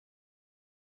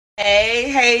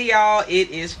Hey, y'all.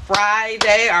 It is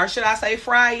Friday, or should I say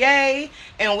Friday?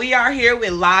 And we are here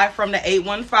with Live from the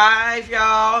 815,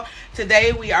 y'all.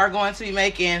 Today we are going to be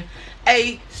making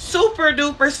a super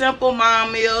duper simple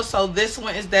mom meal. So this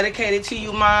one is dedicated to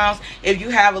you moms. If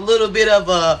you have a little bit of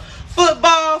a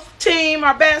football team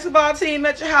or basketball team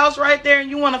at your house right there and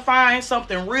you want to find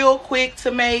something real quick to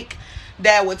make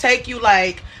that would take you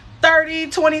like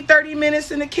 30 minutes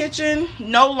in the kitchen,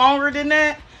 no longer than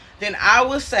that, then I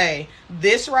would say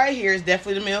this right here is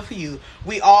definitely the meal for you.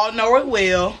 We all know it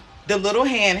well, the little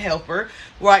hand helper.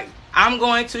 Right, I'm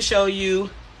going to show you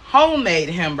homemade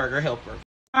hamburger helper.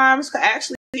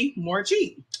 Actually more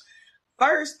cheap.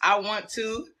 First, I want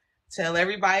to tell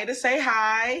everybody to say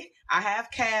hi. I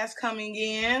have Cass coming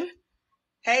in.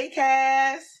 Hey,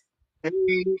 Cass. Hey,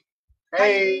 How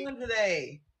you hey, doing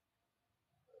today?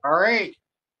 all right.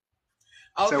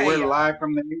 So Okay, we're live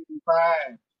from the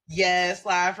 85. yes,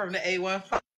 live from the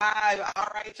A15. All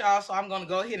right, y'all. So I'm going to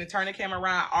go ahead and turn the camera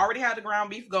around. I already had the ground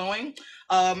beef going.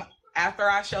 After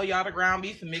I show y'all the ground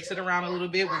beef and mix it around a little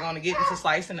bit, we're going to get into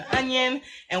slicing the onion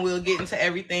and we'll get into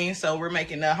everything. So we're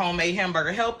making the homemade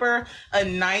hamburger helper, a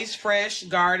nice fresh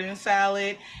garden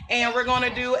salad, and we're going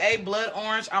to do a blood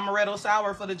orange amaretto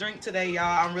sour for the drink today,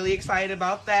 y'all. I'm really excited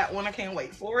about that one. I can't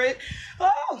wait for it.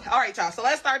 Oh, all right, y'all. So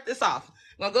let's start this off.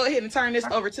 I'm going to go ahead and turn this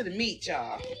over to the meat,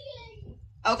 y'all.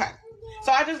 Okay.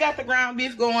 So I just got the ground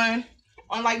beef going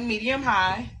on like medium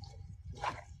high.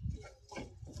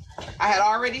 I had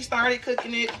already started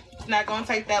cooking it. It's not going to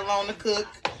take that long to cook.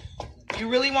 You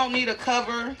really won't need a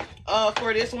cover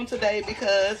for this one today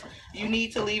because you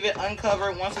need to leave it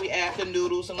uncovered once we add the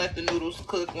noodles and let the noodles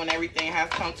cook when everything has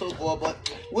come to a boil.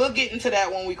 But we'll get into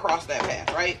that when we cross that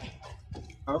path, right?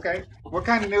 Okay. What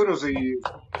kind of noodles are you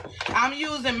using? I'm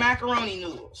using macaroni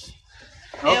noodles.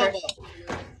 Okay. Elbow.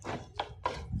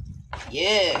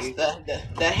 Yes,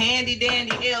 the handy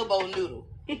dandy elbow noodle.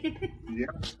 Yeah.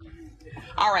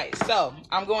 All right, so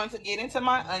I'm going to get into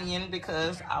my onion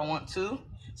because I want to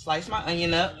slice my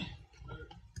onion up.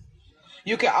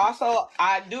 You can also,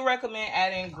 I do recommend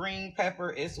adding green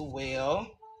pepper as well.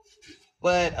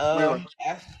 But, Wait.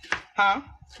 huh?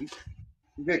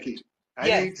 Vicky, I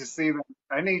Yes. need to see them.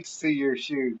 I need to see your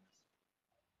shoes.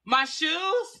 My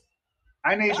shoes?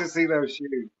 I need to see those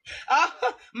shoes. Uh,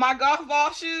 my golf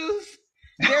ball shoes?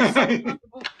 They're so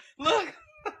comfortable. Look.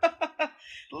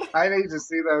 I need to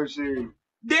see those shoes.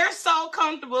 They're so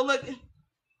comfortable. Look.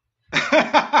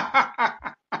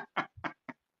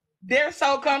 They're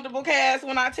so comfortable, Cass.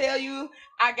 When I tell you,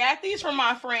 I got these from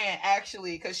my friend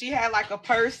actually, because she had like a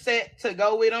purse set to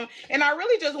go with them, and I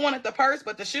really just wanted the purse,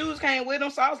 but the shoes came with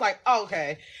them, so I was like,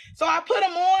 okay. So I put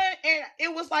them on, and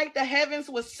it was like the heavens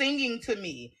was singing to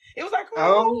me. It was like,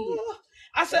 Oh, oh.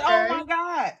 I said, oh okay. my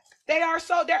god,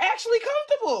 they're actually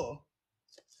comfortable.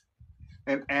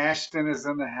 And Ashton is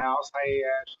in the house. Hey,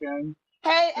 Ashton.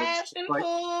 Hey, It's Ashton like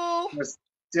Poole. it's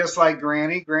just like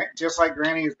Granny. Just like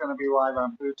Granny is going to be live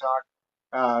on Food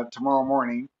Talk tomorrow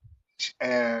morning.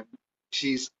 And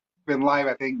she's been live,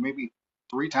 I think, maybe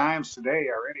 3 times today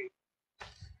already.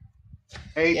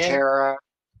 Hey, Yeah. Tara.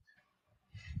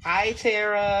 Hi,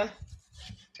 Tara.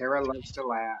 Tara loves to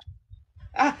laugh.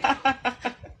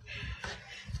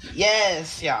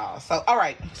 Yes, y'all. So, all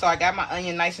right. So I got my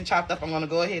onion nice and chopped up. I'm going to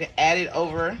go ahead and add it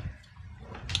over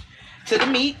to the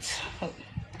meat.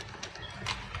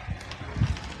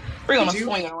 We're going to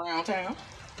swing it around town.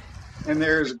 And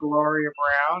there's Gloria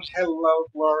Brown. Hello,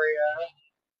 Gloria.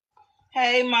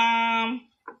 Hey, Mom.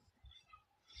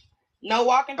 No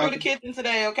walking through the Okay. kitchen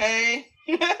today, okay?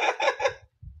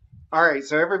 All right.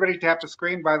 So everybody tap the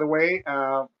screen. By the way,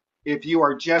 if you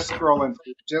are just scrolling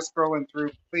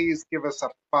through, please give us a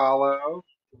follow.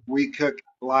 We cook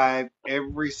live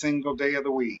every single day of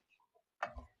the week.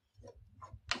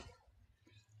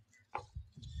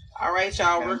 All right,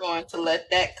 y'all. We're And going to let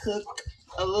that cook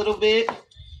a little bit.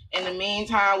 In the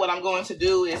meantime, what I'm going to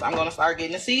do is I'm going to start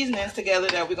getting the seasonings together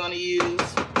that we're going to use.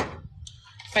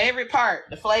 Favorite part,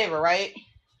 the flavor, right?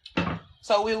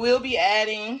 So we will be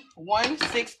adding 1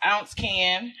 6-ounce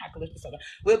can. I can lift this up.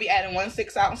 We'll be adding 1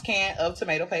 6-ounce can of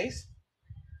tomato paste.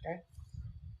 Okay.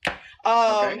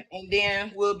 okay. And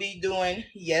then we'll be doing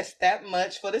that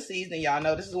much for the seasoning. Y'all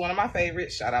know this is one of my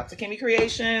favorites. Shout out to Kimmy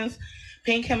Creations.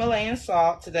 Pink Himalayan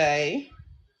salt today.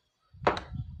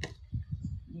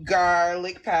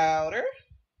 Garlic powder.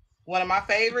 One of my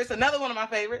favorites. Another one of my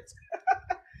favorites.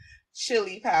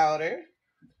 Chili powder.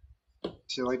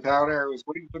 Chili powder. I was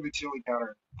waiting for the chili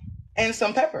powder. And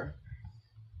some pepper.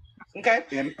 Okay.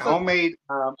 And So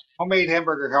homemade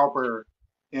hamburger helper.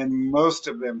 In most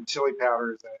of them, chili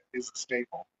powder is a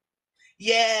staple.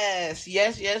 Yes,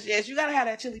 yes, yes, yes. You gotta have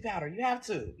that chili powder. You have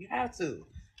to. You have to.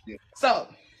 Yeah. So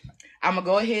I'm gonna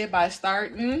go ahead by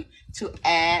starting to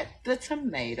add the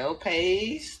tomato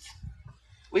paste.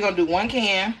 We're gonna do 1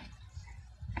 can.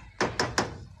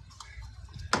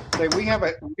 Say we do have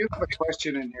a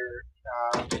question in here.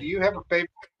 Do you have a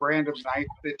favorite brand of knife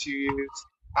that you use?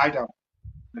 I don't.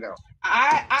 I don't.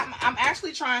 I'm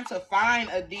actually trying to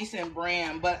find a decent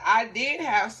brand, but I did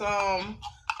have some.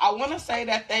 I want to say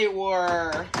that they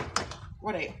were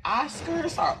they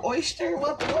Oscars or Oyster?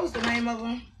 What was the name of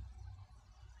them?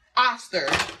 Oscar.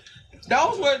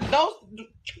 Those were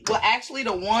actually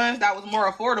the ones that was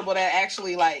more affordable that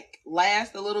actually like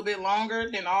last a little bit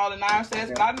longer than all the knife sets.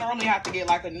 Yeah. But I normally have to get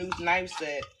like a new knife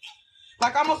set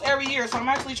like almost every year. So I'm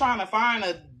actually trying to find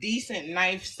a decent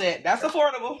knife set that's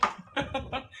affordable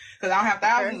because I don't have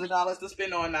thousands of dollars to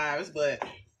spend on knives. But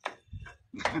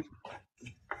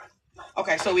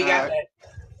okay, so we got that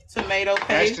tomato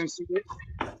paste.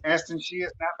 Ashton, she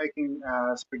is not making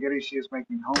spaghetti. She is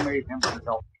making homemade hamburger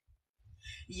helper.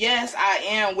 Yes, I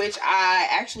am, which I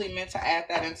actually meant to add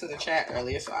that into the chat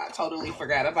earlier, so I totally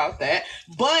forgot about that.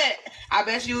 But I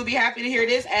bet you would be happy to hear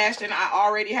this, Ashton. I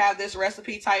already have this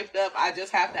recipe typed up. I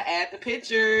just have to add the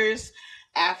pictures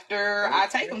after I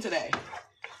take them today.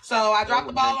 So I dropped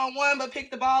the ball on one, but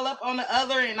picked the ball up on the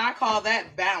other, and I call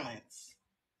that balance.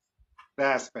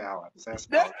 That's balance. That's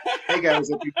balance. Hey guys,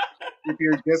 if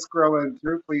you're just scrolling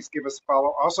through, please give us a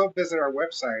follow. Also visit our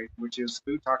website, which is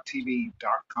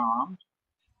foodtalktv.com.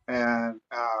 And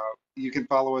you can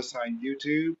follow us on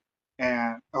YouTube.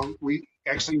 And we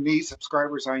actually need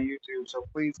subscribers on YouTube, so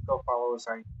please go follow us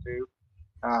on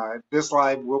YouTube. This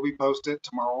live will be posted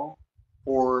tomorrow,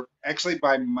 or actually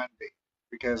by Monday,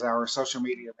 because our social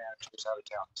media manager is out of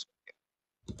town this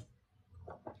weekend.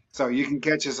 So you can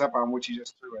catch us up on what you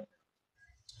just threw in there.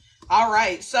 All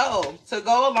right, so to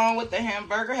go along with the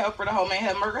hamburger helper, the homemade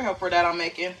hamburger helper that I'm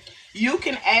making, you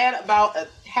can add about a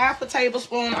half a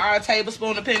tablespoon or a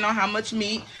tablespoon depending on how much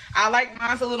meat. I like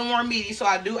mine a little more meaty, so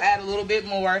I do add a little bit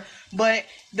more. But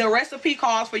the recipe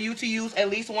calls for you to use at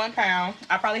least 1 pound.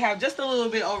 I probably have just a little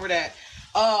bit over that.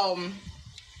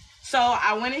 So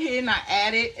I went ahead and I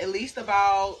added at least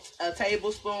about a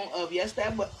tablespoon of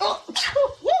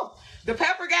the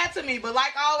pepper got to me, but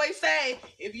like I always say,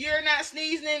 if you're not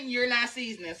sneezing, you're not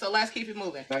seasoning. So let's keep it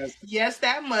moving. Yes,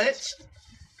 that much.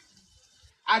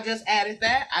 I just added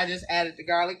that. I just added the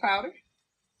garlic powder.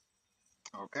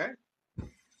 Okay.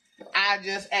 I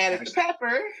just added the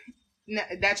pepper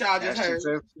that y'all just heard.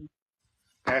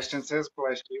 Ashton says,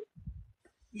 bless you.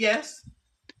 Yes.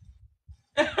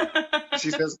 She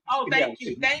says, oh, thank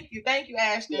you,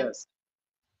 Ashton. Yes.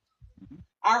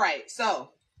 All right,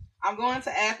 so I'm going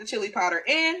to add the chili powder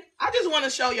in. I just want to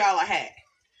show y'all a hack.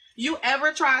 You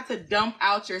ever try to dump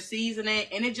out your seasoning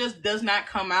and it just does not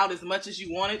come out as much as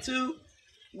you want it to?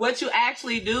 What you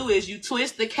actually do is you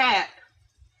twist the cap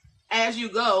as you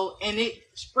go and it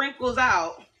sprinkles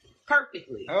out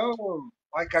perfectly. Oh,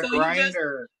 like a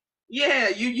grinder. You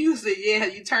use it. Yeah,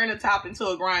 you turn the top into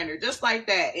a grinder just like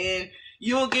that and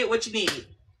you'll get what you need.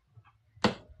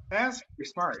 That's pretty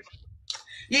smart.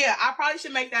 Yeah, I probably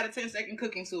should make that a 10-second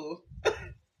cooking tool.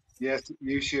 Yes,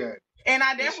 you should. And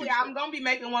I'm gonna be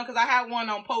making one because I have one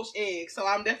on poached eggs. So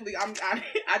I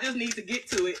just need to get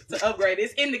to it to upgrade.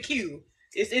 It's in the queue.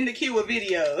 It's in the queue of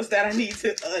videos that I need to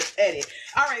edit.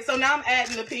 All right, so now I'm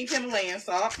adding the pink Himalayan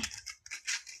salt.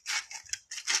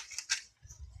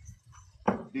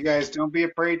 You guys don't be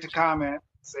afraid to comment.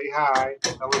 Say hi.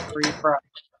 Tell us where you're from.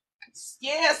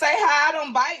 Yeah, say hi. I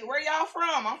don't bite. Where y'all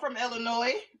from? I'm from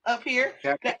Illinois. Up here,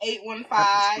 the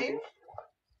 815.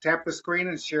 Tap the screen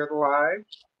and share the live.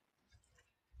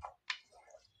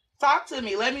 Talk to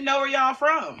me. Let me know where y'all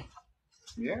from.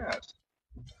 Yes.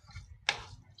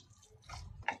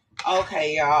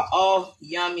 Okay, y'all. Oh,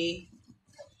 yummy.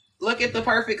 Look at the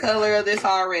perfect color of this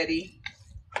already.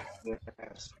 Yes,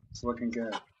 it's looking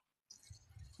good.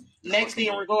 Next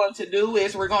thing we're going to do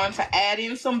is we're going to add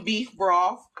in some beef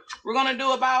broth. We're going to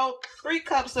do about 3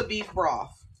 cups of beef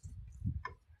broth.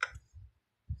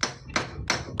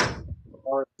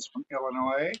 It's from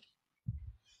Illinois.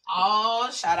 Oh,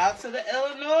 shout out to the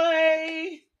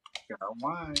Illinois. Got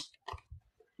wine.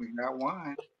 We got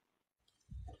wine.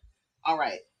 All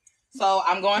right. So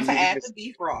I'm going to add the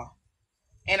beef broth.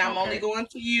 And I'm only going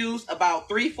to use about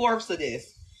 3/4 of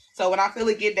this. So when I feel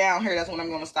it get down here, that's when I'm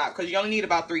going to stop. Because you only need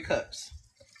about 3 cups.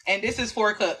 And this is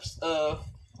 4 cups of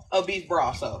beef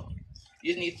broth. So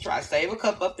you just need to try to save a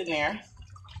cup up in there.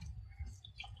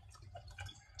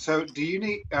 So do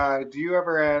you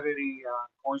ever add any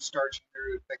cornstarch in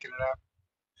there to thicken it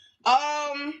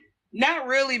up? Not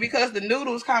really, because the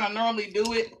noodles kind of normally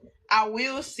do it. I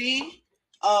will see.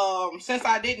 Since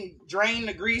I didn't drain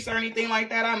the grease or anything like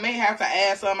that, I may have to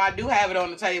add some. I do have it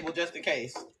on the table just in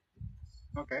case.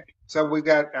 Okay. So we've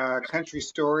got Country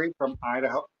Story from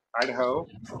Idaho, and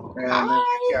then we've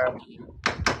Hi. got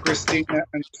Christina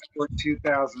underscore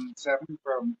 2007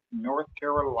 from North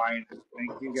Carolina.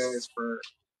 Thank you guys for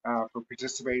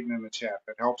participating in the chat.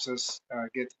 That helps us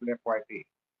get to the FYP.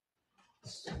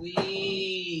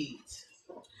 Sweet.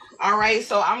 All right,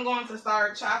 so I'm going to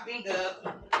start chopping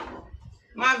up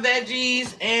my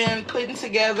veggies and putting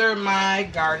together my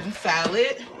garden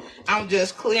salad. I'm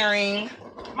just clearing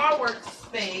my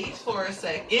workspace for a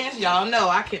second. Y'all know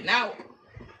I cannot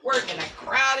work in a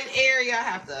crowded area. I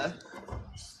have to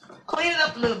clean it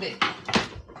up a little bit.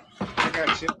 I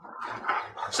got you.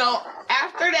 So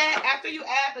after that, after you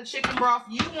add the chicken broth,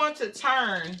 you want to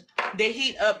turn the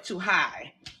heat up to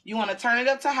high. You want to turn it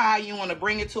up to high. You want to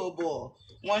bring it to a boil.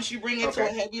 Once you bring it to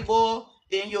a heavy boil,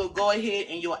 then you'll go ahead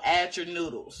and you'll add your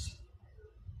noodles.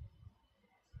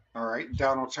 All right.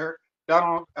 Donald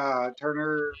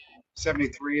Turner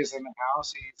 73 is in the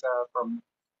house. He's from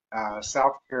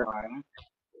South Carolina.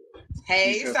 He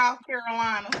Hey, says, South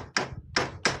Carolina.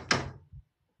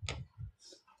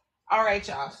 All right,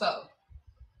 y'all. So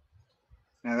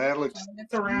now that looks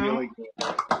it's around. really good.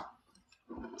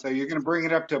 So you're going to bring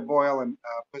it up to a boil and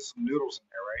put some noodles in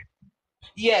there, right?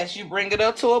 Yes, you bring it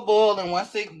up to a boil, and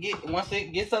once it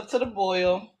gets up to the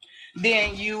boil,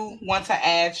 then you want to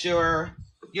add your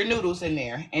noodles in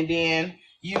there, and then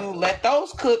you let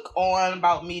those cook on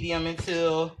about medium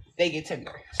until they get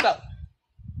tender. So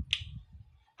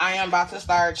I am about to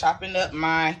start chopping up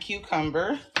my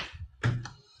cucumber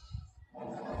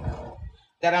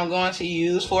that I'm going to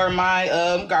use for my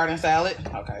garden salad.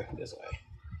 Okay, this way.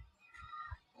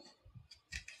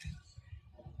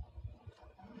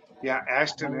 Yeah,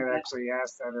 Ashton had actually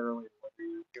asked that earlier whether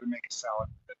you were going to make a salad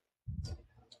with it.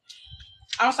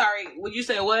 I'm sorry. Would you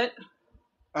say what?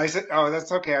 I said, oh,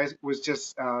 that's okay. I was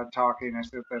just talking. I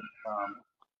said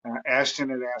that Ashton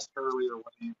had asked earlier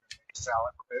whether you could make a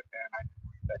salad with it, and I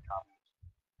didn't read that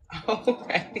comment.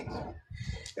 Okay.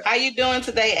 Yeah. How you doing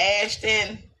today,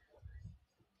 Ashton?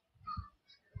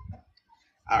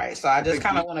 All right, so I just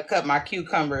kind of want to cut my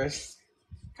cucumbers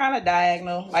kind of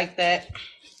diagonal like that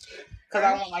because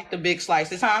I want like the big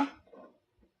slices, huh?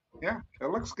 Yeah, that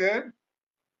looks good.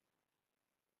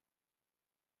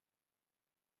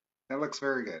 That looks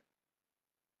very good.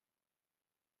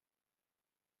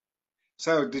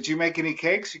 So, did you make any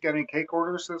cakes? You got any cake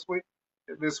orders this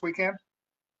weekend?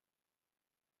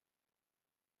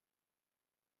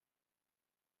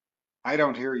 I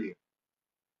don't hear you.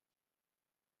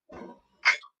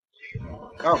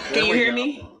 Oh, there Can you we hear go.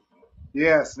 me?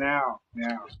 Yes, now.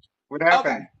 What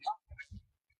happened?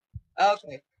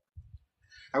 Okay.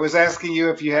 I was asking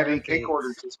you if you had any cake Perfect.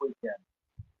 orders this weekend.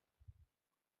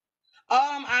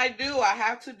 I do. I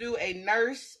have to do a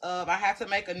nurse. I have to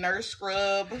make a nurse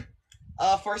scrub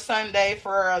for Sunday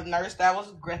for a nurse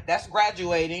that's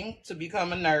graduating to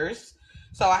become a nurse.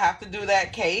 So I have to do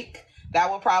that cake. That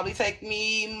will probably take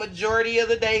me majority of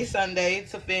the day Sunday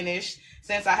to finish,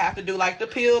 since I have to do like the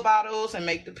pill bottles and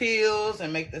make the pills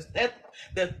and make the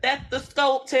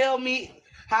stethoscope tell me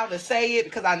how to say it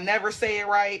because I never say it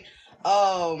right.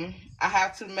 I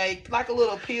have to make like a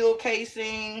little pill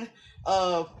casing.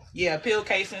 Pill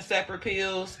casing, separate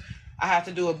pills. I have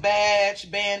to do a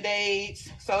badge, band-aids.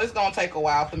 So it's gonna take a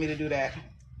while for me to do that.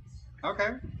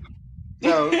 Okay.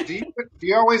 So, do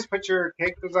you always put your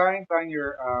cake designs on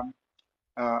your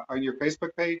Facebook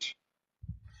page?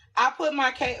 I put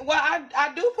my cake. Well,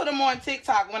 I do put them on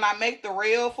TikTok when I make the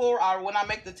reel for, or when I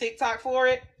make the TikTok for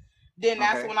it. Then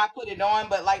that's when I put it on.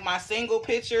 But like my single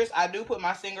pictures, I do put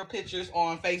my single pictures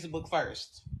on Facebook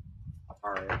first.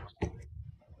 All right.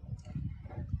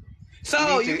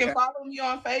 So you can follow me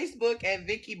on Facebook at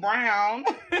Vicky Brown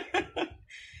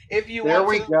if you want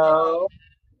to. There we go.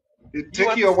 It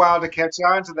took you a while to catch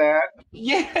on to that.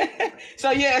 Yeah.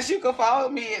 So yes, you can follow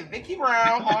me at Vicky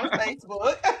Brown on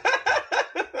Facebook.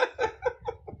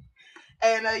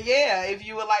 And if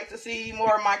you would like to see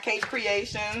more of my cake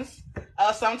creations,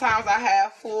 sometimes I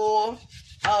have full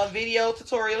video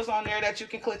tutorials on there that you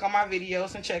can click on my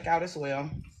videos and check out as well.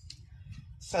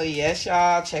 So yes,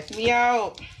 y'all, check me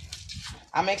out.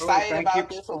 I'm excited about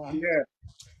this one. Yeah.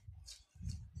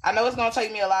 I know it's gonna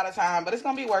take me a lot of time, but it's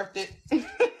gonna be worth it.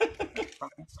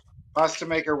 Pasta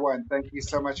Maker One, thank you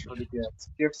so much for the gifts.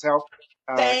 Gifts help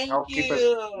keep us.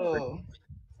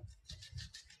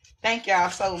 Thank y'all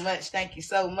so much. Thank you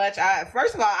so much.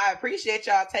 First of all, I appreciate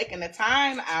y'all taking the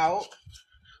time out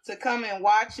to come and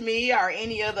watch me or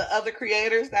any of the other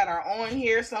creators that are on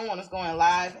here. Someone is going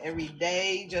live every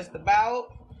day, just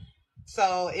about.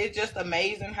 So it's just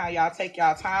amazing how y'all take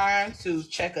y'all time to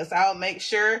check us out. Make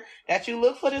sure that you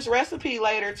look for this recipe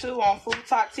later too on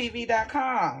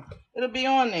foodtalktv.com. It'll be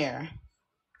on there.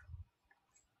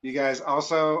 You guys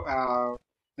also,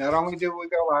 not only do we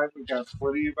go live, we've got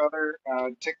plenty of other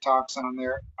TikToks on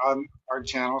there on our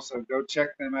channel, so go check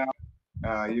them out.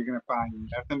 You're gonna find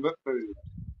nothing but food,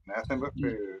 nothing but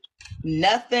food.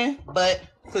 Nothing but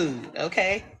food,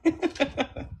 okay?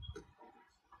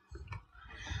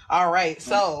 All right,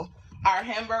 so our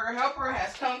hamburger helper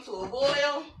has come to a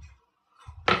boil.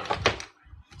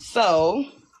 So,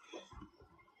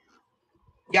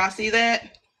 y'all see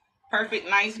that? Perfect,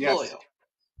 nice Yes. boil.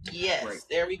 Yes, Great.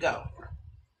 there we go.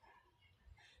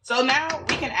 So now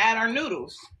we can add our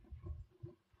noodles.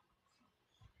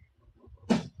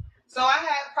 So I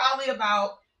have probably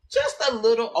about just a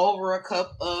little over a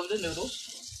cup of the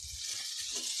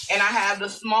noodles. And I have the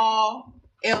small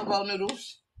elbow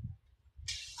noodles.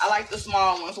 I like the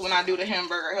small ones when I do the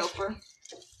hamburger helper.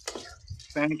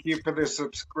 Thank you for the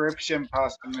subscription,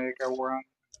 Pasta Maker One.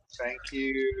 Thank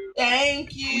you.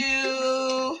 Thank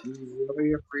you. We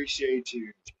really appreciate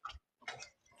you.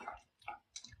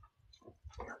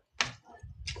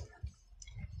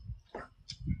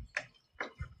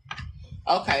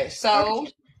 Okay, so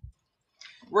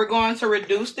we're going to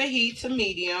reduce the heat to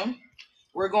medium.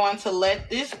 We're going to let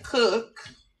this cook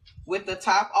with the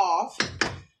top off.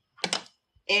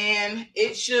 And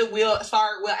we'll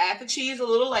add the cheese a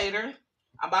little later.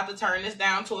 I'm about to turn this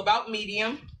down to about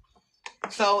medium.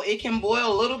 So it can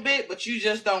boil a little bit, but you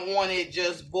just don't want it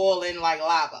just boiling like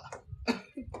lava.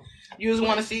 You just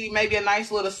want to see maybe a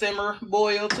nice little simmer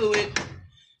boil to it.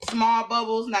 Small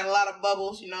bubbles, not a lot of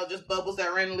bubbles, just bubbles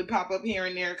that randomly pop up here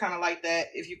and there, kind of like that,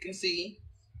 if you can see.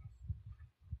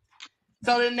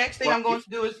 So the next thing I'm going to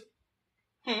do is...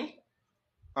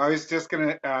 I was just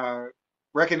going to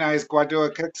recognize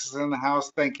Guadua Cooks is in the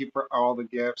house. Thank you for all the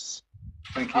gifts.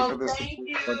 Thank you for the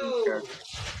support.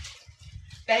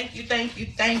 Thank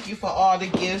you for all the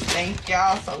gifts. Thank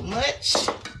y'all so much.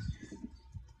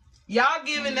 Y'all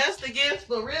giving us the gifts,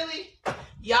 but really,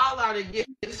 y'all are the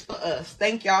gifts for us.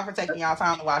 Thank y'all for taking y'all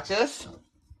time to watch us.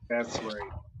 That's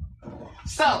right.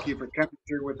 So, thank you for coming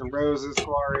through with the roses,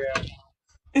 Gloria.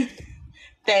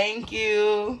 Thank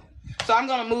you. So I'm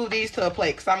going to move these to a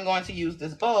plate because I'm going to use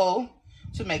this bowl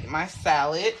to make my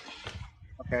salad.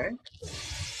 Okay.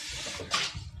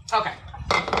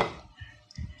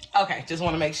 Okay, just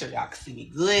want to make sure y'all can see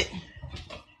me good.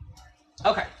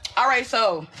 Okay. All right,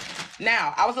 so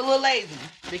now I was a little lazy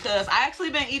because I actually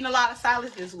been eating a lot of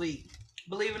salads this week,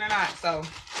 believe it or not. So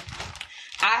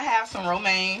I have some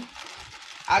romaine.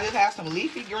 I just have some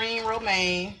leafy green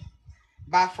romaine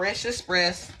by Fresh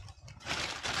Express.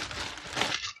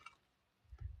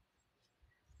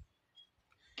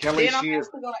 Kelly, then I'm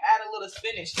actually going to add a little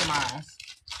spinach to mine.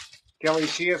 Kelly,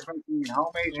 she is making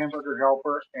homemade hamburger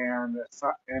helper and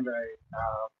a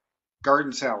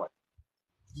garden salad.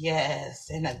 Yes,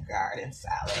 and a garden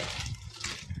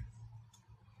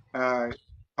salad.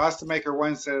 Pasta Maker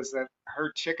One says that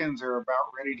her chickens are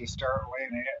about ready to start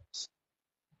laying eggs.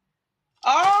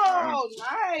 Oh,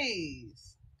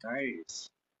 nice. Nice.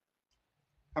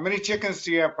 How many chickens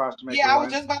do you have, Pasta Maker One? Yeah, I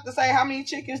was just about to say, how many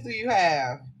chickens do you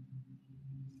have?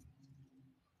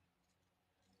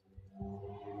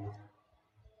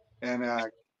 And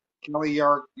Kelly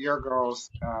Yargirls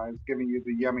is giving you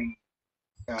the yummy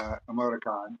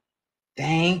emoticon.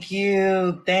 Thank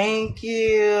you.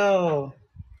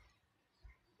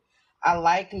 I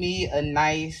like me a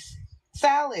nice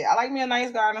salad. I like me a nice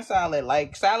garden salad.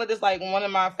 Like, salad is like one of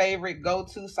my favorite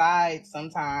go-to sides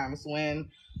sometimes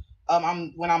when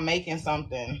I'm making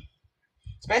something.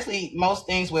 Especially most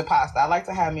things with pasta. I like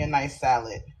to have me a nice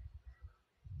salad.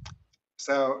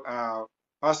 So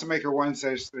Pasta Maker One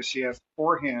says that she has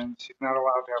 4 hens. She's not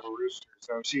allowed to have a rooster,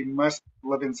 so she must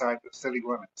live inside the city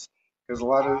limits because a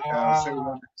lot of city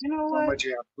limits don't let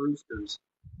you have roosters.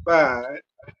 But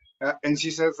and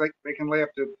she says like they can lay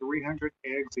up to 300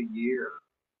 eggs a year.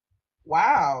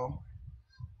 Wow,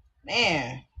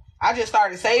 man! I just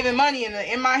started saving money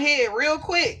in my head real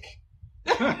quick.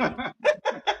 I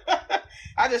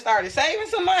just started saving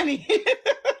some money.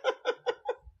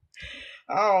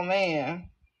 Oh man.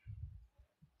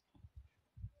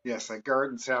 Yes, that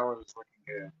garden salad is looking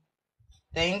good.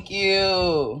 Thank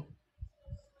you.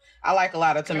 I like a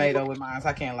lot of tomato with mine, so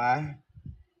I can't lie.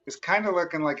 It's kind of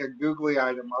looking like a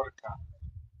googly-eyed emoticon.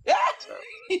 So.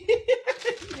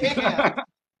 Yeah.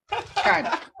 kind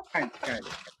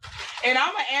of. And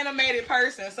I'm an animated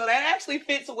person, so that actually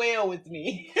fits well with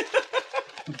me.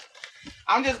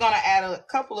 I'm just going to add a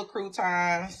couple of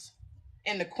croutons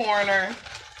in the corner.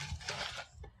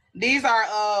 These are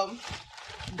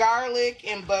garlic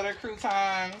and butter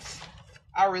croutons.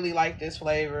 I really like this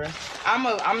flavor.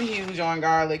 I'm huge on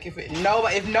garlic. If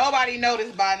nobody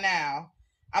noticed by now,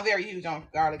 I'm very huge on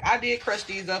garlic. I did crush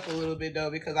these up a little bit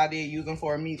though because I did use them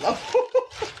for a meatloaf.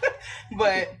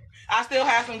 But I still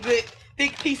have some good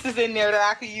thick pieces in there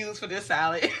that I could use for this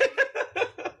salad.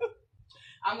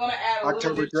 I'm gonna add a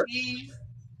little bit of cheese.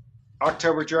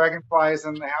 October Dragonfly is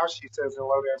in the house. She says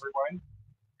hello to everyone.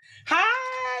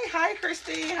 Hi,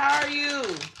 Christine. How are you?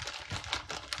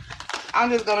 I'm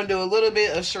just gonna do a little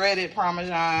bit of shredded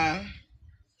Parmesan.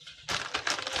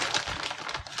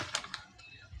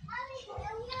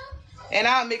 And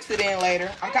I'll mix it in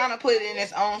later. I'm kind of putting it in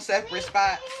its own separate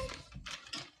spots.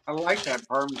 I like that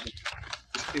Parmesan.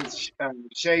 It's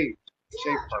shaved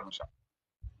Parmesan.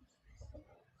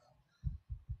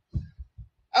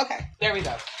 Okay, there we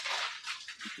go.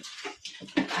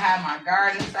 I have my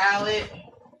garden salad.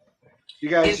 You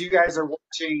guys are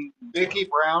watching Vicki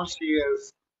Brown.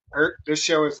 This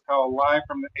show is called Live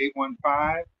from the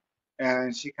 815,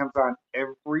 and she comes on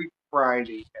every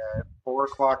Friday at 4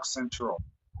 o'clock Central.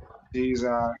 She's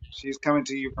coming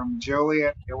to you from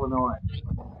Joliet, Illinois.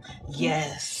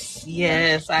 Yes.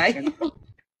 And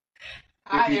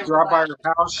if you drop by her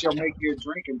house, she'll make you a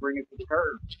drink and bring it to the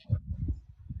curb.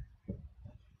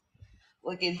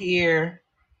 Look at here.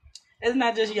 Isn't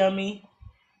that just yummy?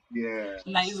 Yeah.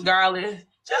 Nice garlic.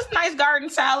 Just nice garden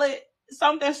salad.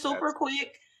 Something super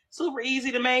quick, super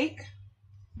easy to make.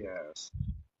 Yes.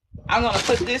 I'm going to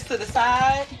put this to the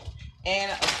side. And,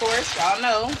 of course, y'all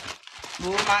know,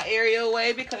 move my area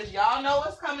away because y'all know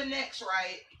what's coming next,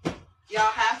 right?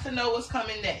 Y'all have to know what's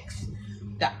coming next.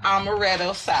 The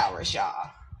Amaretto sours,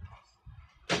 y'all.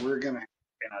 We're going to have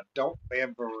an adult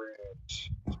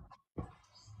beverage.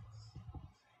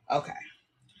 Okay.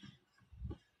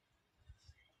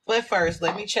 But first,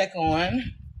 let me check on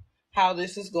how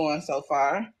this is going so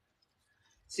far.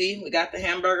 See, we got the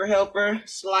hamburger helper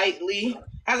has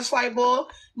a slight boil.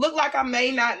 Look like I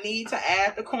may not need to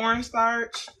add the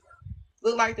cornstarch.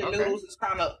 Look like the noodles is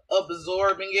kind of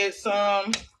absorbing it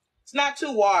some. It's not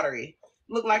too watery.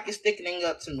 Look like it's thickening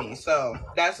up to me, so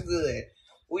that's good.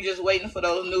 We're just waiting for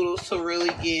those noodles to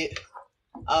really get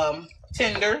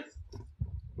tender.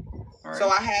 Right. So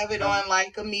I have it on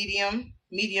like a medium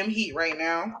heat right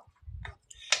now.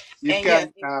 You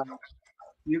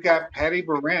got Patty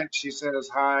Barrent. She says,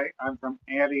 "Hi, I'm from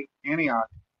Antioch,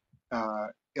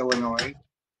 Illinois.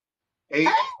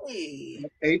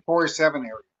 847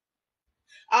 area."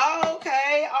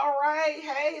 Okay, all right.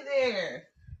 Hey there.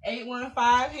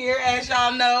 815 here, as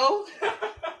y'all know.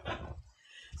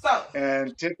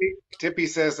 And Tippy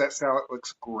says that salad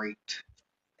looks great.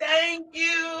 Thank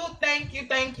you.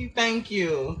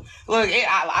 Look,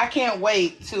 I can't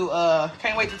wait to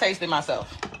taste it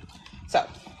myself. So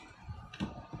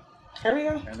here we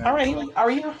go. All right, are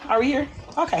we here?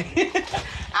 Okay.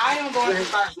 I am going to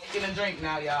start making a drink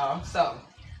now, y'all. So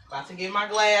about to get my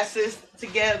glasses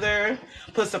together,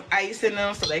 put some ice in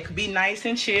them so they could be nice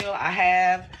and chill. I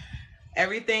have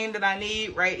everything that I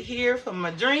need right here for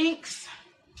my drinks.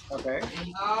 Okay.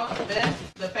 And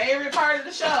the favorite part of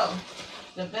the show.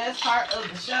 The best part of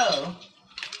the show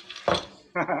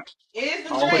is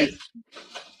the drink.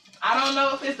 I don't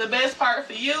know if it's the best part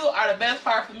for you or the best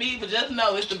part for me, but just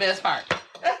know it's the best part.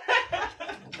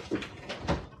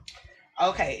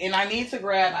 Okay, and I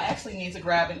actually need to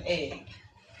grab an egg.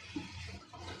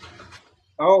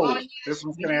 Oh, this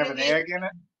one's going to have an egg in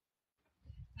it?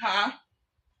 Huh?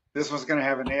 This one's going to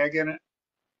have an egg in it?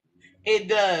 It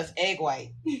does, egg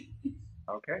white.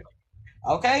 Okay.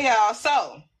 Okay, y'all.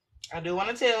 So, I do want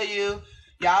to tell you,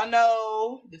 y'all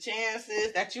know the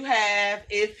chances that you have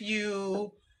if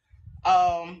you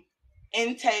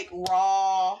intake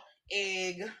raw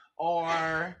egg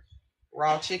or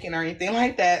raw chicken or anything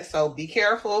like that. So be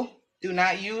careful. Do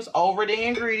not use over the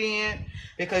ingredient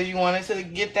because you want it to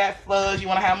get that fuzz. You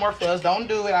want to have more fuzz. Don't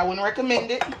do it. I wouldn't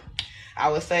recommend it. I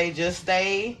would say just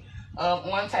stay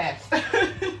on task.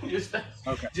 Just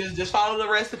follow the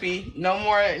recipe. No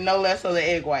more, no less of the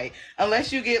egg white.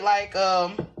 Unless you get like,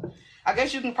 I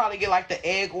guess you can probably get like the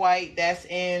egg white that's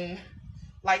in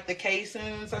like the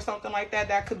casings or something like that.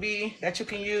 That you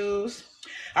can use.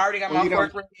 I already got my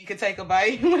fork ready. You can take a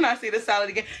bite when I see the salad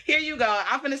again. Here you go.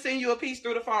 I'm finna send you a piece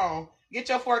through the phone. Get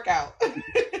your fork out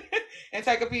and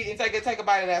take a piece and take a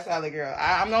bite of that salad, girl.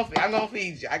 I'm gonna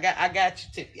feed you. I got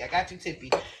you,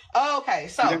 Tippy. Okay,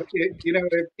 so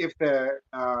if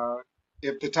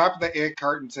the top of the egg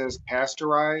carton says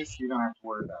pasteurized, you don't have to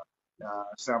worry about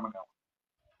salmonella.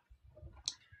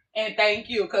 And thank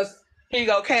you, because here you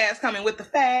go, Cass coming with the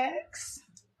facts.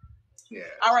 All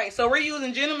Yes. right, so we're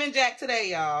using Gentleman Jack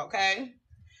today, y'all. Okay.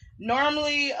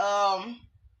 Normally,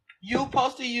 you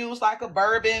supposed to use like a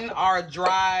bourbon or a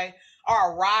dry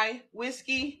or a rye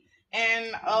whiskey,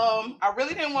 and I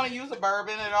really didn't want to use a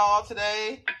bourbon at all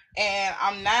today. And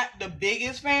I'm not the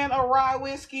biggest fan of rye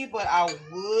whiskey, but I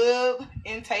would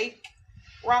intake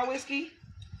rye whiskey.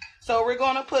 So we're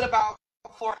gonna put about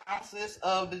 4 ounces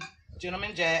of the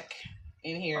Gentleman Jack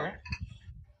in Okay. here.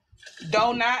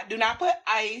 Do not put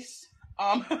ice.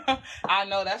 I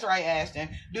know that's right, Ashton.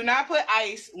 Do not put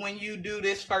ice when you do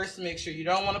this first mixture. You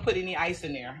don't want to put any ice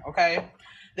in there, okay?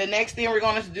 The next thing we're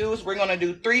going to do is we're going to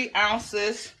do 3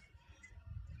 ounces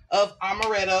of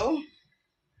Amaretto,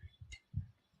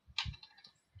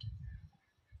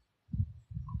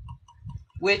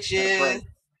 which That's right. is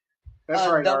That's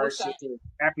a right, double Art. shot. It's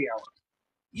a happy hour.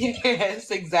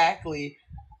 Yes, exactly.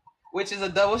 Which is a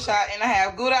double shot and a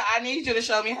half. Gouda, I need you to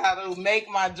show me how to make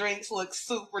my drinks look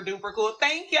super duper cool.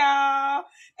 Thank y'all.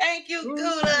 Thank you, Ooh,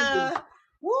 Gouda.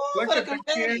 Woo, look for the at the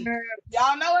confetti. kid.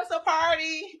 Y'all know it's a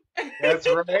party. That's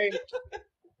right.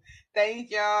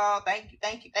 Thank y'all. Thank you,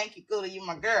 thank you, thank you, Gouda. You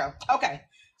my girl. Okay.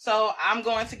 So I'm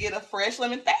going to get a fresh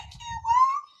lemon. Thank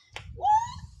you.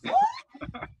 Woo, woo,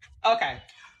 woo. Okay.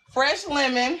 Fresh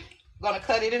lemon. Gonna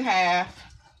cut it in half.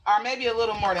 Or maybe a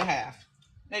little more than half.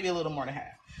 Maybe a little more than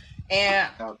half. And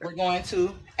Okay. we're going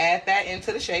to add that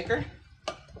into the shaker.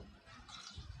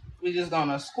 We're just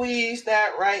gonna squeeze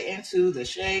that right into the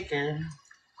shaker.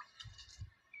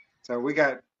 So we've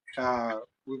got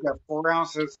 4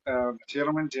 ounces of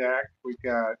Gentleman Jack. We've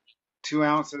got 2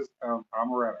 ounces of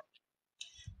Amaretto.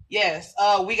 Yes,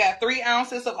 we got 3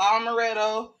 ounces of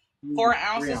Amaretto, four Ooh, three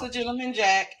ounces of ounces. Gentleman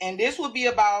Jack, and this would be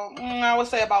about, I would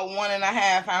say about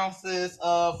 1.5 ounces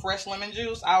of fresh lemon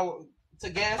juice. To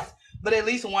guess, but at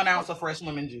least 1 ounce of fresh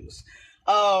lemon juice.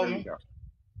 There you Um, go.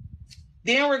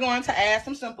 Then we're going to add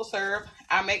some simple syrup.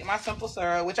 I make my simple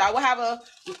syrup, which I will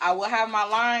have my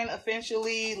line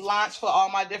officially launched for all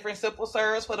my different simple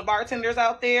syrups for the bartenders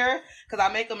out there, because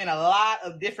I make them in a lot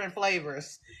of different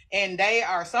flavors, and they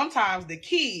are sometimes the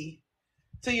key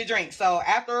to your drink. So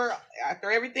after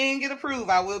everything get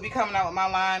approved, I will be coming out with my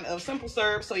line of simple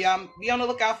syrup. So y'all be on the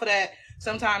lookout for that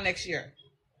sometime next year.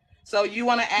 So you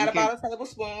want to add You can. about a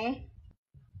tablespoon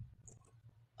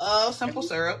of simple Hey,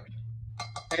 syrup.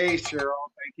 hey, Cheryl.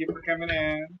 Thank you for coming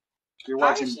in. You're Hi,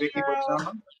 watching Vicky Cheryl.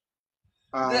 Button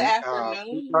Good on Food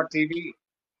afternoon. Talk TV.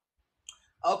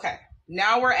 Okay,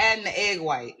 now we're adding the egg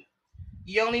white.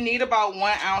 You only need about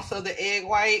 1 ounce of the egg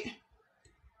white.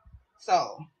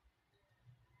 So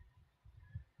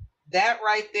that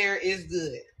right there is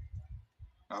good.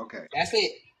 Okay. That's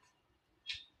it.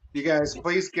 You guys,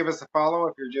 please give us a follow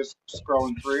if you're just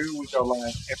scrolling through. We go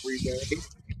live every day.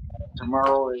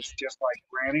 Tomorrow is just like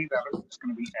Granny. That is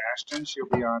going to be Ashton. She'll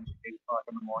be on 8 o'clock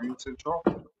in the morning Central.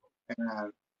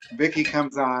 And Vicky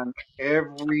comes on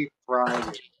every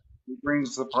Friday. She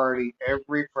brings the party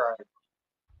every Friday.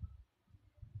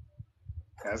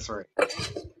 That's right.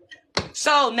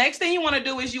 So next thing you want to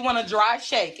do is you want to dry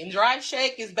shake. And dry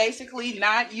shake is basically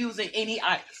not using any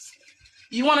ice.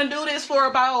 You want to do this for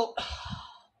about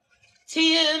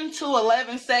 10 to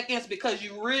 11 seconds because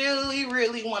you really,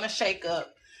 really want to shake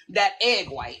up that egg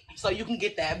white so you can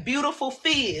get that beautiful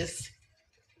fizz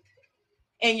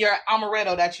in your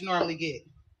amaretto that you normally get.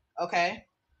 Okay?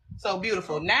 So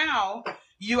beautiful. Okay. Now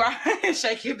you are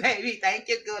shake it, baby. Thank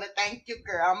you, good. Thank you,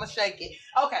 girl. I'm gonna shake it.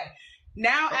 Okay.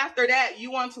 Now Oh, after that,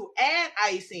 you want to add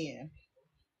ice in.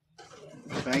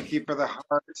 thank you for the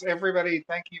hearts. Everybody,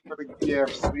 thank you for the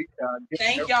gifts.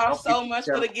 Thank y'all Help people so much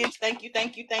get for the them. gifts. Thank you,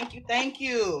 thank you, thank you, thank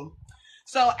you.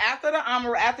 So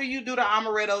after you do the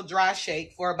amaretto dry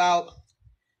shake for about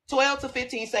 12 to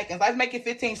 15 seconds. Let's make it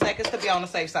 15 seconds to be on the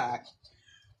safe side.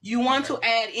 You want Okay. to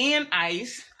add in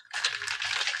ice,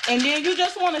 and then you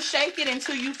just want to shake it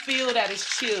until you feel that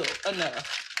it's chilled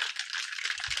enough.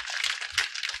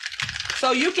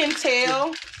 So you can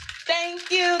tell. Thank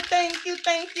you, thank you,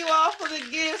 thank you all for the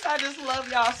gifts. I just love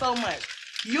y'all so much.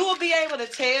 You will be able to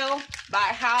tell by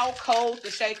how cold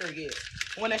the shaker gets.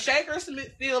 When the shaker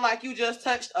feel like you just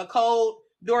touched a cold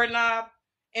doorknob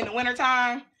in the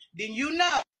wintertime, then you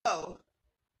know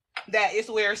that it's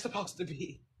where it's supposed to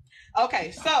be.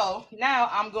 Okay, so now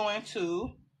I'm going to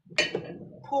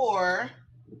pour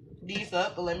these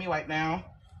up, but let me wipe down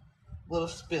a little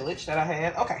spillage that I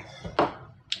had. Okay,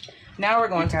 now we're You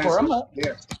going to kind of pour them switched up.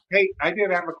 gifts. Hey, I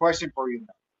did have a question for you. On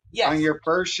Yes. your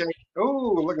first shake,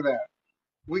 oh, look at that.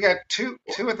 We got two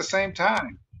at the same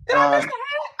time. Did I miss Uh, the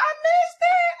hat? I missed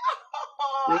it.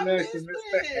 Oh, I yes, you missed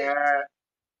missed the it. hat.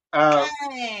 Uh,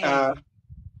 uh, Dang.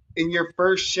 in your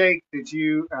first shake, did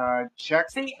you check?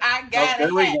 See, I Oh, got a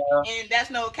there we hat, go. and that's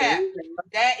no There cap. we go.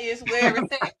 That is where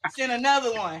it's at. Send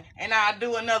another one, and I'll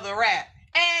do another rap.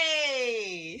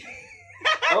 Hey!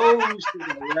 Oh, she's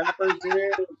a rapper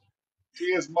too. She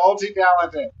is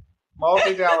multi-talented.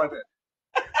 Multi-talented.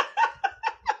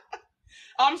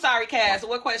 Oh, I'm sorry, Cass.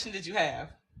 What question did you have?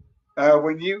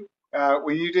 When you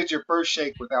did your first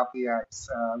shake without the ice,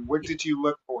 what did you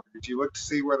look for? Did you look to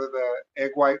see whether the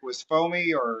egg white was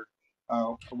foamy, or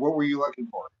what were you looking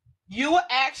for? You will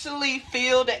actually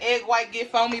feel the egg white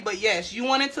get foamy, but yes, you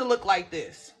want it to look like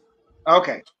this.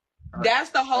 Okay. All right. That's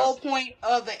the whole That's point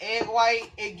of the egg white.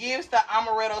 It gives the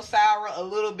amaretto sour a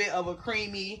little bit of a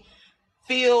creamy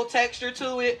feel texture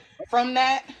to it from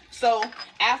that. So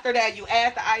after that, you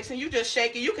add the ice and you just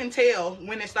shake it. You can tell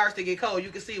when it starts to get cold. You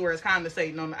can see where it's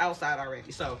condensating on the outside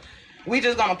already. So we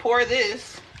just gonna pour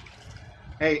this.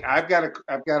 Hey, I've got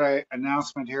a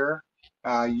announcement here.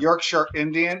 Yorkshire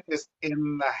Indian is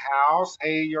in the house.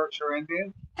 Hey, Yorkshire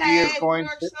Indian. He is Hey, going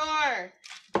York to, Star.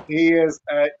 he is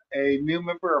a new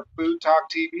member of Food Talk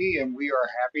TV, and we are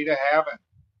happy to have him.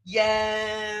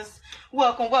 Yes.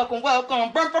 Welcome, welcome,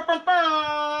 welcome. Brum, brum, brum,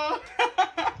 brum.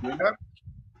 Yep.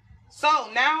 So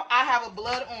now I have a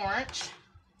blood orange.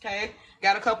 Okay.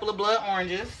 Got a couple of blood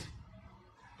oranges.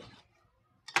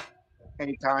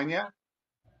 Hey, Tanya.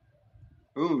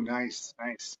 Ooh, nice,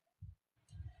 nice.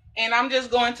 And I'm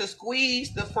just going to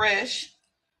squeeze the fresh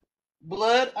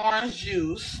blood orange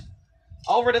juice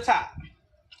over the top.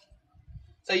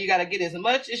 So you got to get as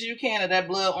much as you can of that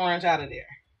blood orange out of there.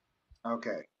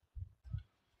 Okay.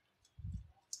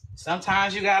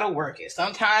 Sometimes you got to work it.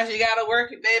 Sometimes you got to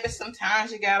work it, baby.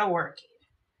 Sometimes you got to work it.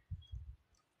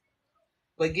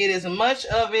 But get as much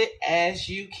of it as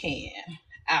you can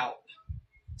out.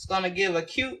 It's going to give a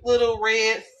cute little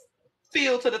red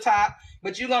feel to the top,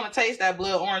 but you're going to taste that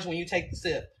blood orange when you take the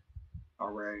sip.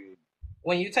 All right.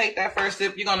 When you take that first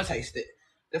sip, you're going to taste it.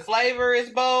 The flavor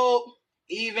is bold,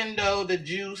 even though the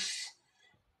juice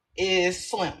is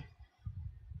slim.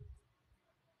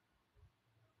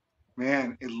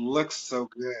 Man, it looks so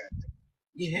good.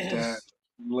 It does. Yes.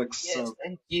 It looks Yes. so good.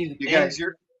 Thank you. You Thank guys,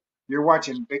 you. you're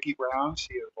watching Vicki Brown.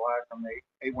 She is live from the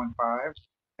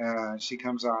 815. She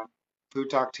comes on Food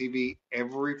Talk TV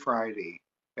every Friday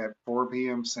at 4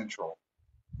 p.m. Central.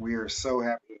 We are so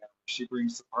happy to have her. She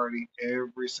brings the party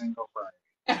every single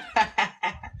Friday.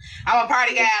 I'm a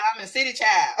party gal. I'm a city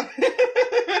child.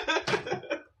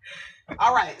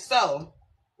 All right. So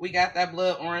we got that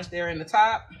blood orange there in the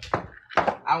top.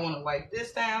 I want to wipe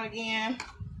this down again.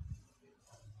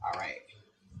 All right.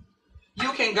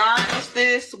 You can garnish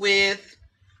this with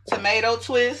tomato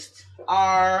twist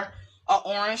or an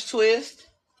orange twist.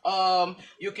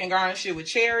 You can garnish it with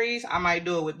cherries. I might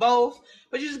do it with both,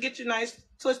 but you just get your nice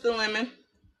twist of lemon,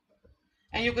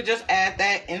 and you could just add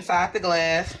that inside the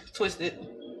glass. Twisted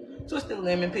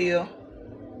lemon peel,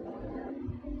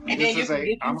 And and this then you is can a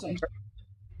get you some.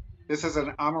 this is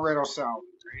an amaretto salad,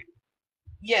 right?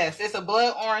 Yes, it's a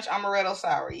blood orange amaretto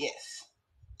sour. Yes,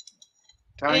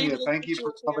 and then you Tanya, just thank get you you for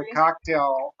a all the cherry.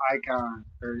 cocktail icons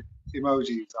or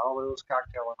emojis, all those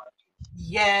cocktail emojis.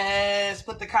 Yes,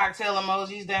 put the cocktail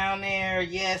emojis down there.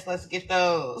 Yes, let's get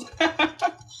those.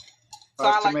 So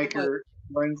I Pasta like to put maker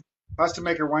one Pasta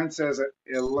maker one says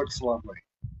it looks lovely.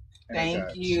 And it thank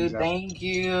does. you, thank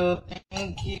you,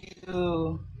 thank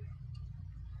you.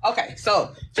 Okay,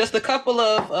 so just a couple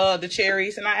of the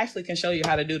cherries, and I actually can show you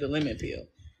how to do the lemon peel.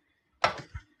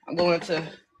 I'm going to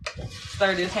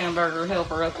stir this hamburger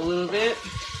helper up a little bit,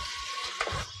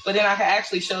 but then I can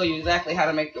actually show you exactly how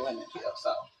to make the lemon peel.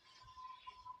 So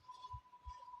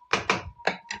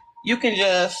you can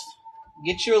just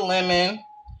get your lemon,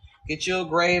 get you a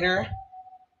grater,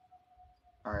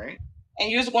 all right. and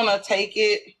you're just gonna take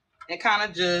it and kind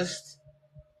of just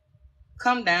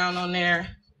come down on there,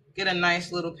 get a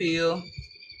nice little peel.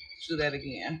 Let's do that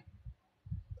again.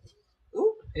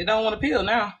 Ooh, it don't want to peel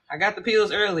now. I got the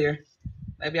peels earlier.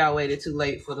 Maybe I waited too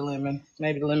late for the lemon.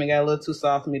 Maybe the lemon got a little too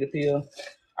soft for me to peel.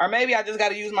 Or maybe I just got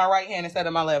to use my right hand instead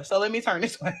of my left. So let me turn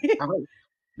this way. All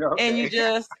right. And you Okay.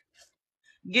 just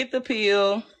get the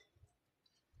peel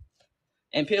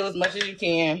and peel as much as you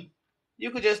can. You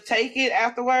could just take it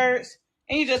afterwards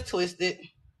and you just twist it.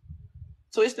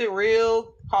 Twist it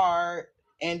real hard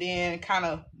and then kind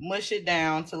of mush it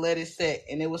down to let it set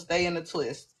and it will stay in the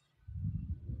twist.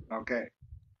 Okay.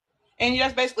 And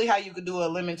that's basically how you could do a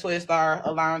lemon twist or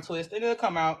a lime twist. And it'll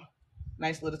come out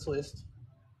nice little twist.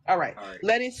 All right. All right.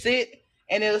 Let it sit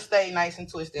and it'll stay nice and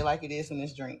twisted like it is in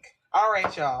this drink. All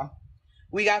right, y'all.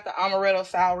 We got the amaretto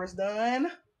sours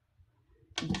done.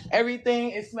 Everything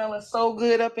is smelling so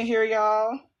good up in here,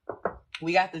 y'all.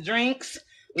 We got the drinks.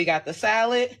 We got the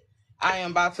salad. I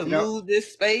am about to You know, move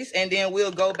this space, and then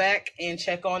we'll go back and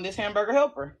check on this hamburger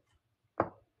helper.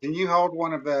 can you hold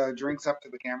one of the drinks up to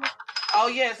the camera? Oh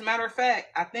yes, matter of fact,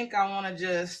 I think I want to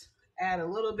just add a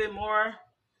little bit more.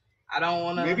 I don't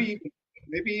want Maybe to.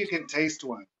 maybe you can taste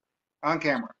one on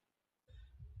camera.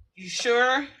 You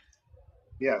sure?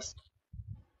 Yes.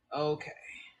 Okay.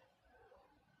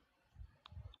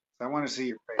 I want to see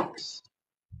your face.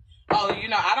 Oh,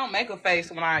 I don't make a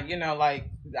face when stuff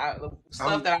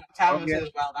Oh, that I'm oh yeah, talented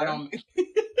about. I yeah. don't.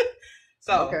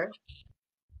 So Okay.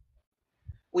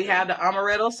 we have the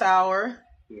amaretto sour.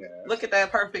 Look Yes. at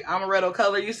that perfect amaretto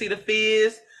color. You see the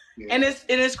fizz, and Yeah.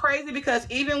 it is crazy because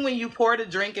even when you pour the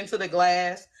drink into the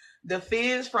glass, the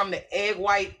fizz from the egg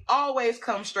white always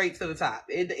comes straight to the top.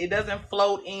 It doesn't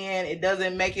float in. It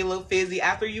doesn't make it look fizzy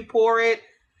after you pour it.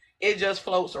 It just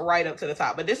floats right up to the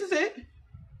top. But this is it.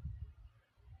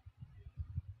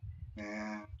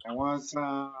 And I want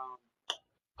some.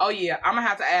 Oh yeah, I'm gonna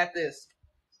have to add this.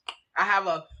 I have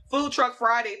a food truck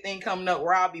Friday thing coming up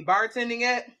where I'll be bartending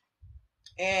at,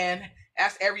 and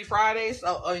that's every Friday.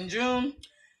 So in June,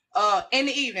 in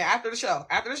the evening after the show,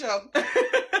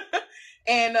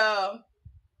 and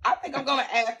I think I'm gonna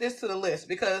add this to the list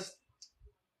because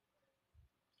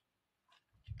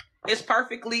it's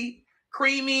perfectly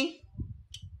creamy.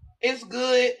 It's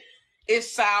good.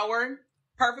 It's sour.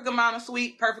 Perfect amount of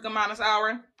sweet. Perfect amount of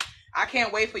sour. I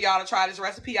can't wait for y'all to try this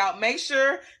recipe out. Make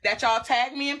sure that y'all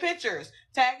tag me in pictures.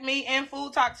 Tag me in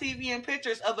Food Talk TV in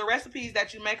pictures of the recipes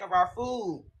that you make of our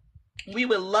food. We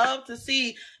would love to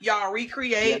see y'all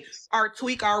recreate Yes. or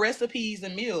tweak our recipes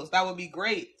and meals. That would be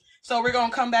great. So we're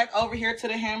going to come back over here to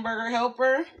the hamburger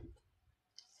helper.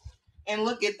 And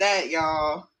look at that,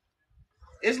 y'all.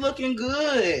 It's looking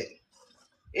good.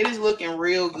 It is looking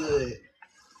real good.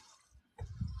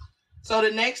 So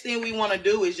the next thing we want to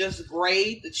do is just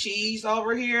grate the cheese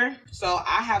over here. So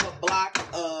I have a block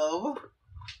of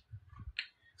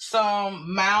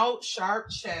some mild sharp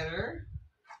cheddar.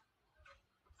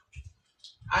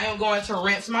 I am going to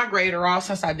rinse my grater off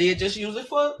since I did just use it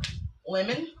for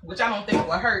lemon, which I don't think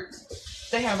will hurt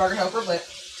the hamburger helper, but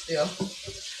still.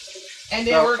 And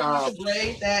then So, we're going to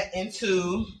grate that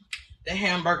into the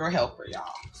hamburger helper,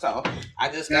 y'all. So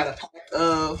I just got a pack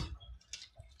of.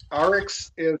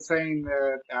 RX is saying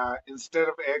that instead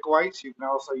of egg whites, you can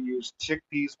also use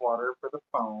chickpeas water for the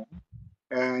foam.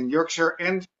 And Yorkshire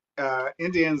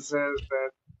Indian says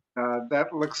that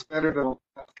that looks better than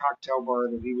the cocktail bar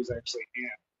that he was actually in.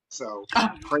 So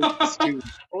praise to.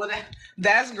 Well,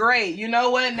 that's great. You know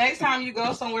what? Next time you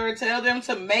go somewhere, tell them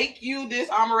to make you this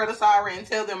amaretto sour and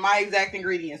tell them my exact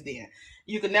ingredients then.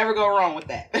 You could never go wrong with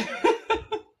that.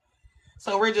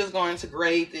 So we're just going to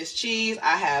grate this cheese.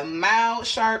 I have mild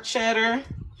sharp cheddar.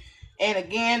 And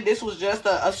again, this was just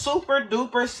a super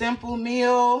duper simple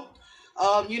meal.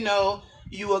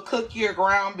 You will cook your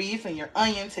ground beef and your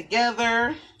onion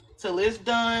together till it's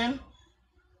done.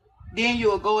 Then you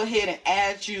will go ahead and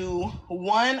add you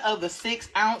one of the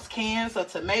 6-ounce cans of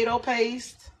tomato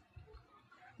paste.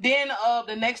 Then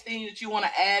the next thing that you want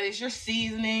to add is your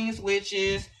seasonings, which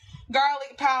is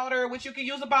garlic powder, which you can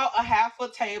use about a half a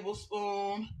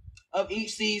tablespoon of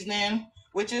each seasoning,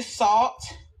 which is salt,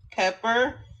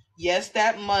 pepper, yes,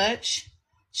 that much,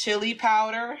 chili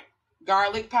powder,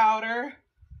 garlic powder,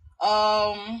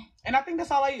 and I think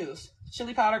that's all I use.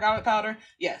 Chili powder, garlic powder,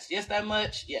 yes, that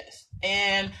much, yes.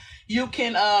 And you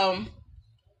can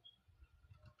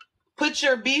put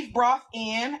your beef broth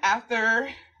in after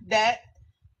that.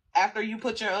 After you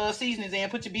put your seasonings in,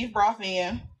 put your beef broth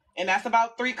in, and that's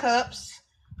about 3 cups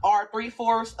or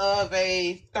 3/4 of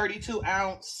a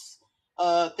 32-ounce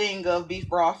thing of beef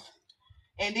broth.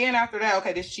 And then after that,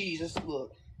 okay, this cheese is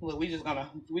look, we just gonna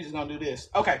do this.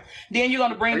 Okay, then you're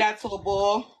gonna bring that to a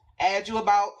boil. Add you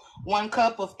about 1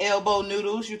 cup of elbow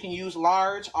noodles. You can use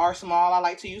large or small. I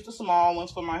like to use the small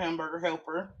ones for my hamburger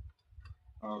helper.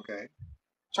 Okay.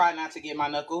 Try not to get my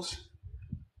knuckles.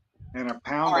 And a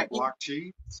pound of block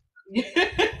cheese.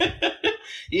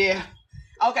 Yeah.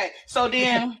 Okay. So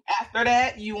then after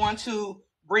that, you want to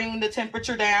bring the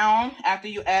temperature down after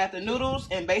you add the noodles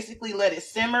and basically let it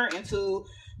simmer until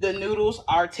the noodles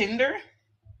are tender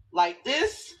like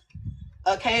this.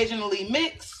 Occasionally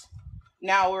mix.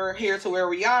 Now we're here to where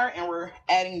we are and we're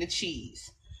adding the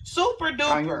cheese. Super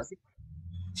duper.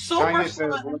 Tanya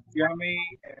says, looks yummy.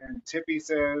 And Tippy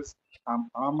says,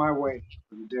 I'm on my way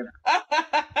for the dinner.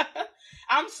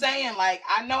 I'm saying, like,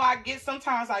 I know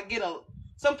sometimes I get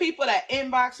some people that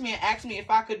inbox me and ask me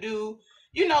if I could do,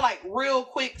 like real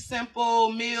quick,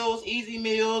 simple meals, easy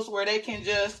meals where they can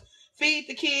just feed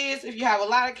the kids if you have a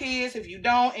lot of kids, if you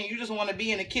don't, and you just want to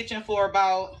be in the kitchen for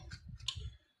about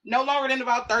no longer than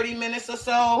about 30 minutes or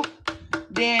so,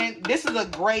 then this is a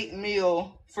great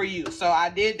meal for you. So I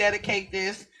did dedicate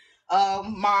this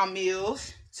mom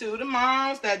meals to the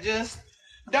moms that just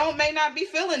may not be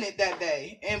feeling it that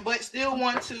day, and but still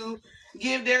want to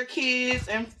give their kids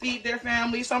and feed their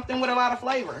family something with a lot of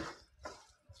flavor.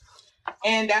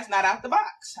 And that's not out the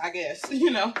box, I guess,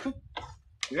 Yeah,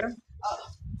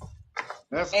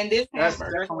 that's And this that's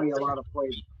hamburger, definitely a lot of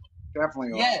flavor.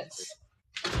 Definitely a lot of flavor. yes,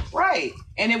 right,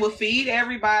 and it will feed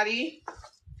everybody.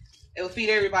 It will feed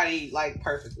everybody like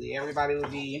perfectly. Everybody will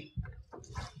be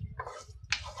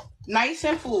nice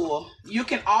and full. You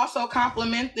can also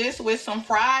complement this with some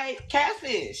fried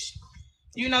catfish.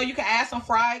 You can add some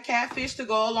fried catfish to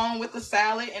go along with the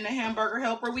salad and the hamburger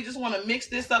helper. We just want to mix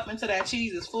this up until that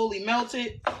cheese is fully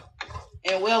melted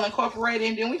and well incorporated.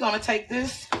 And then we're going to take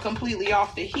this completely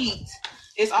off the heat.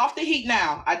 It's off the heat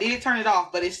now. I did turn it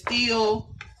off, but it's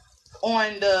still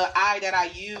on the eye that I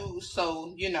use.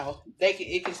 So,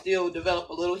 it can still develop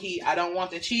a little heat. I don't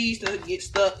want the cheese to get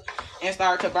stuck and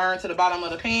start to burn to the bottom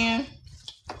of the pan,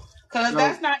 because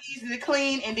that's not easy to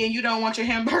clean. And then you don't want your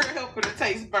hamburger helper to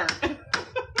taste burnt.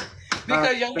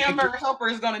 Because your hamburger helper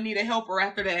is going to need a helper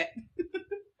after that.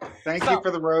 Thank you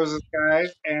for the roses,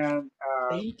 guys. And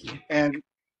thank you. And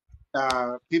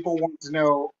people want to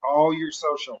know all your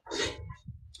socials.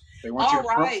 They want all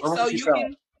right. So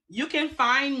yourself. you can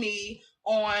find me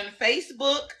on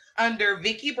Facebook under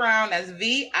Vicky Brown. That's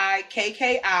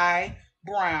VIKKI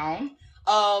Brown.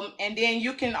 And then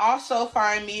you can also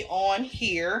find me on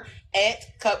here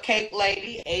at Cupcake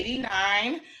Lady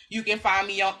 89. You can find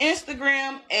me on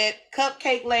Instagram at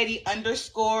Cupcake Lady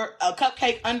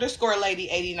Cupcake Lady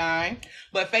 89.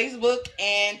 But Facebook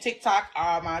and TikTok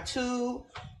are my two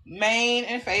main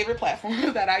and favorite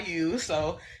platforms that I use.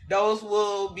 So those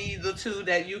will be the two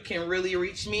that you can really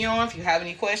reach me on if you have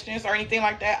any questions or anything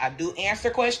like that. I do answer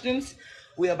questions.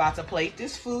 We're about to plate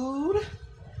this food,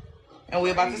 and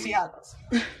we're about to see how it goes.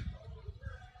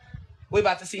 We're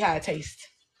about to see how it tastes.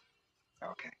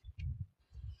 Okay.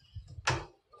 I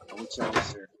wish I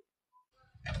was here.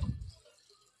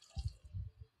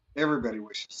 Everybody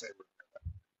wishes to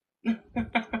say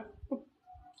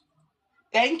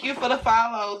Thank you for the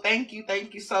follow. Thank you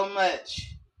so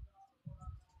much.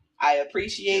 I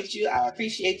appreciate you. I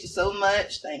appreciate you so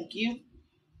much. Thank you.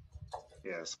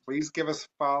 Yes, please give us a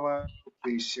follow.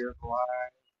 Please share the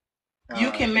live.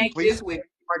 You can make this with.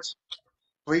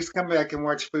 Please come back and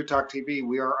watch Food Talk TV.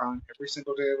 We are on every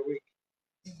single day of the week.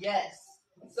 Yes.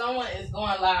 Someone is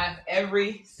going live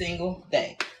every single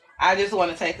day. I just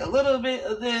want to take a little bit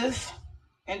of this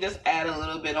and just add a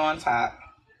little bit on top.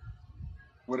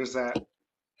 What is that?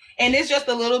 And it's just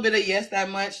a little bit of that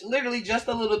much. Literally just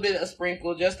a little bit of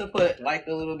sprinkle, just to put like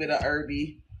a little bit of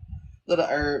little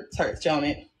herb touch on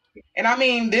it. And I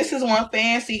mean, this is one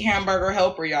fancy hamburger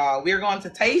helper, y'all. We're going to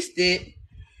taste it,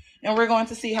 and we're going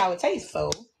to see how it tastes. So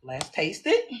let's taste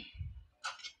it.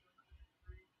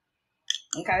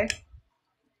 Okay.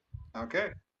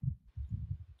 Okay.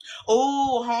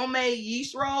 Oh, homemade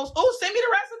yeast rolls. Oh, send me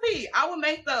the recipe. I will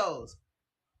make those.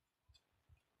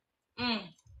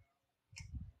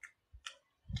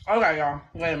 Okay, y'all.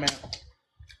 Wait a minute.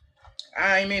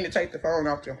 I ain't mean to take the phone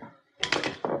off you,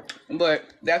 but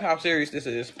that's how serious this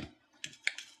is.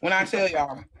 When I tell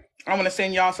y'all, I'm going to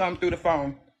send y'all something through the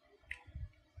phone.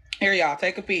 Here, y'all.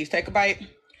 Take a piece. Take a bite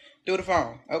through the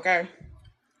phone. Okay?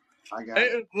 I got it.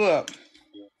 It is good.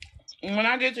 And when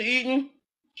I get to eating,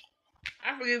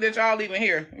 I forget that y'all even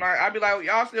here. Like, I'll be like,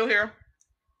 y'all still here?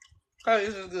 Because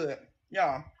this is good.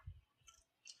 Y'all.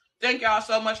 Thank y'all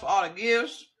so much for all the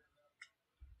gifts.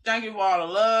 Thank you for all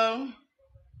the love.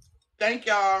 Thank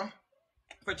y'all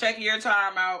for taking your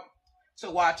time out to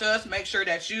watch us. Make sure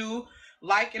that you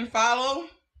like and follow.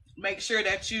 Make sure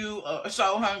that you are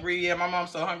so hungry. Yeah, my mom's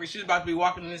so hungry. She's about to be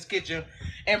walking in this kitchen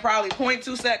in probably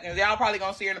 0.2 seconds. Y'all probably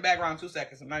going to see her in the background 2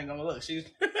 seconds. I'm not even going to look. She's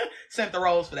sent the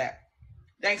rolls for that.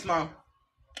 Thanks, Mom.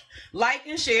 Like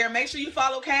and share. Make sure you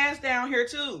follow Cass down here,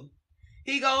 too.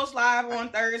 He goes live on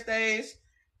Thursdays.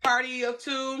 Party of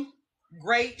two.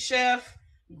 Great chef.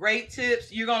 Great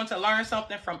tips. You're going to learn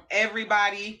something from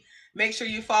everybody. Make sure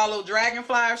you follow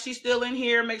Dragonfly if she's still in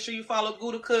here. Make sure you follow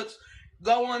Gouda Cooks.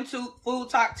 Go on to Food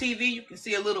Talk TV. You can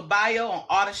see a little bio on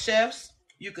all the chefs.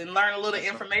 You can learn a little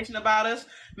information about us.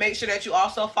 Make sure that you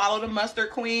also follow the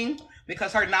Mustard Queen,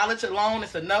 because her knowledge alone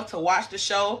is enough to watch the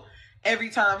show every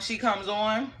time she comes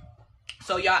on.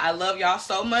 So, y'all, I love y'all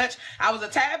so much. I was a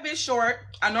tad bit short.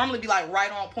 I normally be like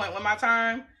right on point with my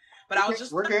time, but I was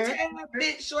just a tad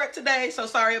bit short today. So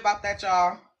sorry about that,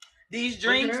 y'all. These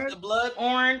drinks, the blood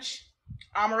orange,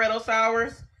 Amaretto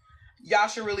sours, y'all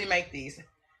should really make these.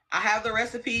 I have the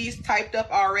recipes typed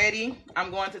up already.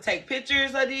 I'm going to take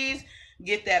pictures of these,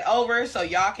 get that over so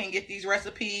y'all can get these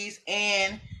recipes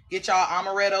and get y'all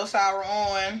amaretto sour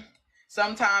on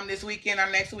sometime this weekend or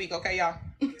next week. Okay, y'all?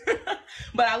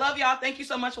 But I love y'all. Thank you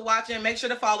so much for watching. Make sure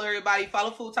to follow everybody.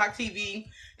 Follow Food Talk TV.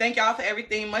 Thank y'all for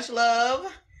everything. Much love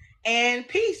and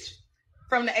peace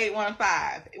from the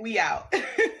 815. We out.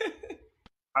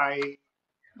 Bye.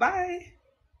 Bye.